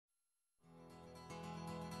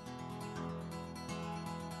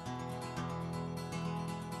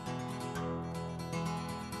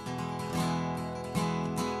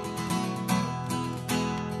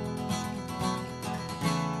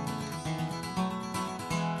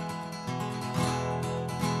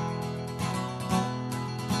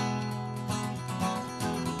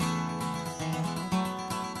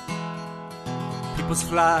purpose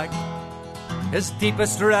flag, his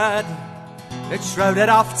deepest red, it shrouded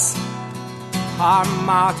oft our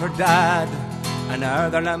martyr dead, and ere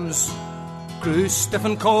their limbs grew stiff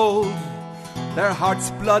and cold, their hearts'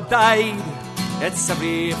 blood dyed its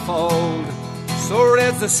every fold. So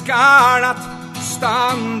raise the scarlet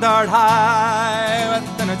standard high,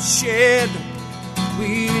 within its shade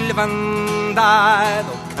we live and die.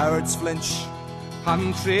 Though cowards flinch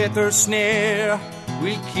and traitors sneer,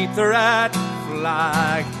 we'll keep the red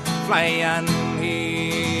flag flying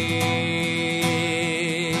here.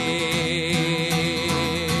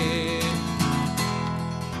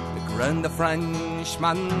 The ground the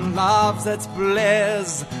Frenchman loves its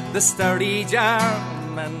blaze, the sturdy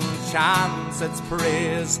German chants its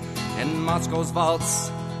praise. In Moscow's vaults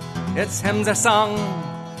its hymns are sung,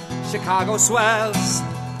 Chicago swells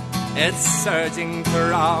its surging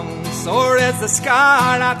throng. So is the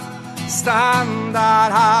scarlet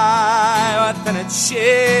standard high, within its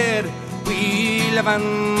shade we live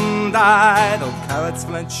and die. Though cowards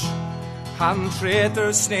flinch and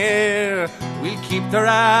traitors sneer, we'll keep the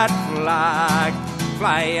red flag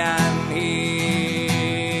flying here.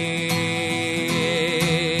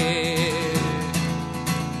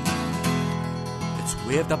 It's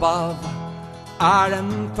waved above our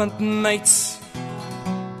infant nights,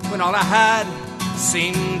 when all ahead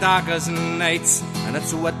seemed dark as nights, and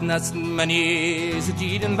it's witnessed many a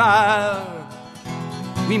deed and vow.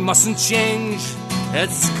 We mustn't change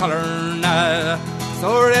its colour now.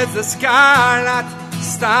 So is the scarlet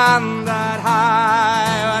standard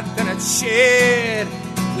high, within its shade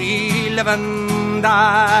we live and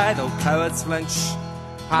die. Though cowards flinch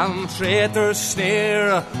and traitors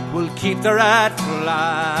sneer, we'll keep the red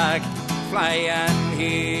flag flying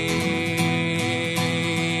here.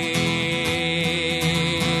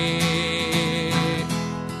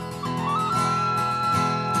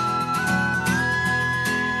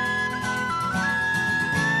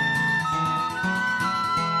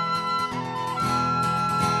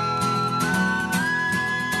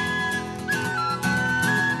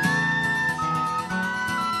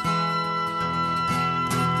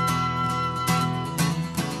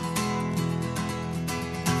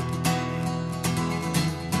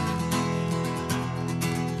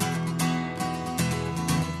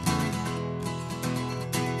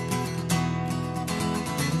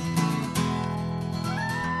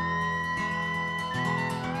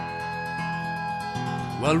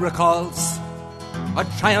 Well recalls our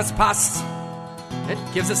triumphs past, it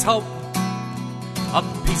gives us hope of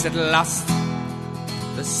peace at last.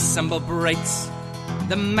 The symbol bright,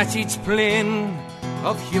 the message plain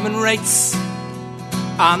of human rights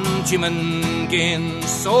and human gain.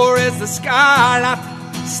 So is the scarlet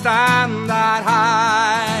standard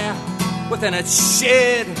high, within its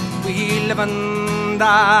shade we live and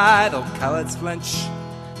die. Though cowards flinch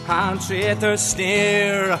and traitors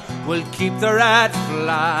sneer, we'll keep the red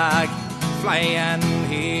flag flying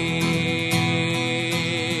here.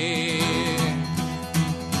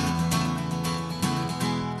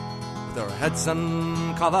 With our heads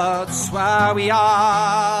uncovered, swear we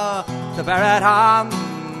are to bear it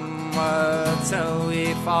onward till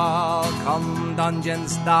we fall. Come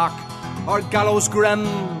dungeons dark or gallows grim,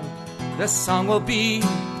 this song will be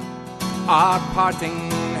our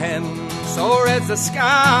parting hymn. So is the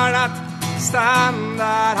scarlet standard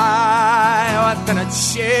high, within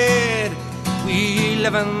its shade we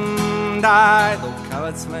live and die. Though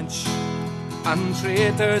cowards flinch and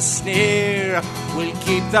traitors sneer, we'll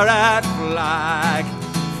keep the red flag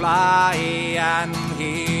flying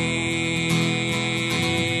here.